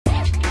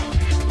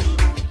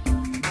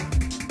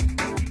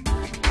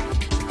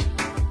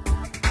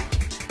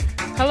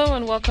Hello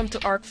and welcome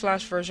to Arc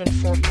Flash version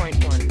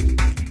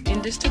 4.1.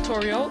 In this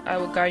tutorial, I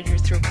will guide you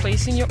through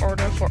placing your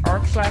order for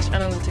Arc Flash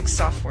Analytic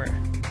software.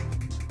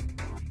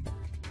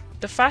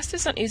 The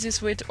fastest and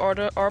easiest way to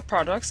order our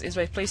products is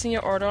by placing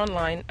your order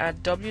online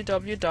at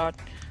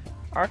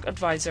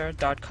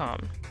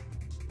www.arcadvisor.com.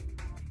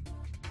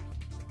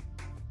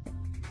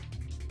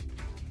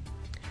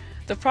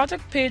 The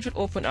product page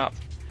will open up.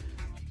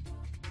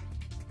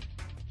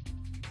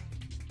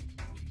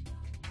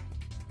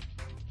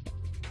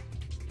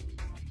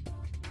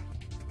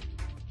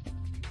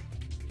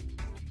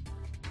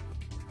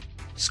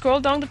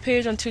 Scroll down the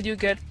page until you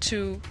get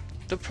to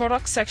the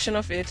product section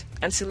of it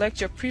and select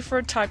your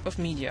preferred type of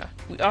media.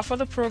 We offer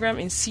the program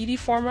in CD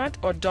format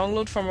or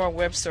download from our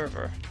web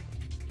server.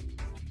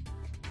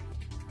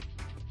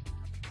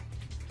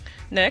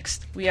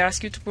 Next, we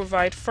ask you to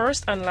provide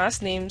first and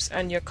last names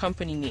and your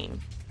company name.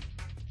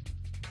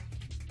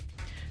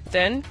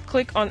 Then,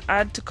 click on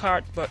Add to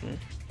Cart button.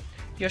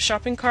 Your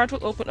shopping cart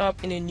will open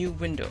up in a new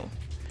window.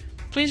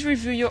 Please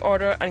review your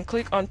order and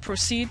click on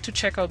Proceed to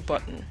Checkout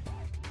button.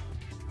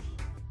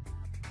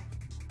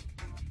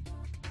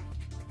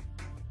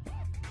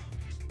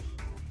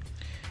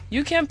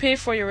 You can pay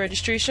for your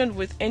registration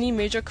with any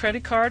major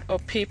credit card or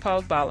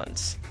PayPal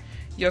balance.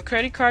 Your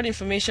credit card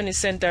information is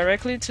sent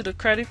directly to the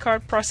credit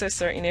card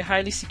processor in a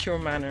highly secure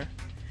manner.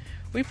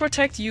 We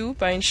protect you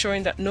by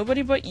ensuring that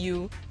nobody but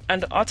you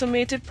and the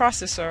automated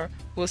processor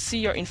will see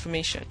your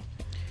information.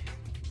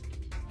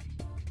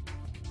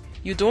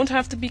 You don't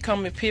have to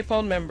become a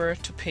PayPal member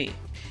to pay.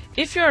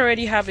 If you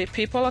already have a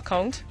PayPal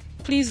account,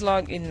 please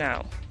log in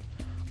now.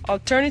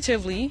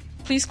 Alternatively,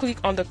 please click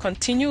on the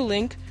Continue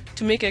link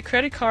to make a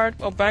credit card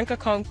or bank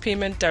account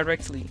payment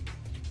directly.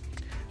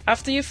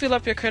 After you fill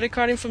up your credit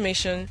card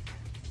information,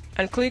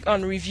 and click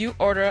on Review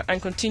Order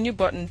and Continue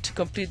button to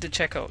complete the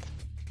checkout.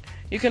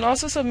 You can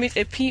also submit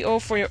a PO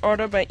for your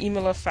order by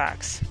email or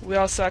fax. We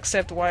also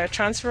accept wire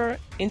transfer,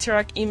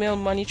 Interac email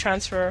money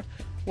transfer,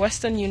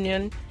 Western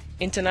Union,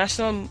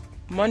 international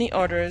money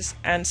orders,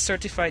 and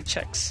certified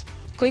checks.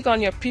 Click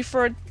on your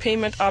preferred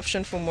payment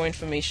option for more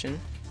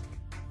information.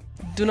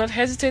 Do not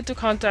hesitate to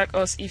contact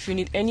us if you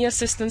need any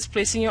assistance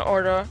placing your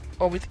order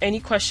or with any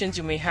questions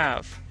you may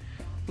have.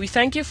 We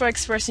thank you for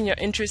expressing your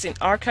interest in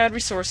ArcCAD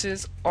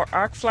resources or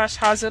Arc Flash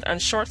hazard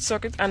and short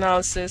circuit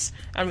analysis,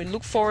 and we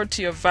look forward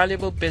to your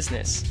valuable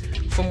business.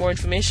 For more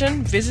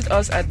information, visit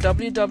us at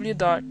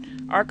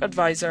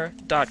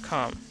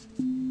www.arcadvisor.com.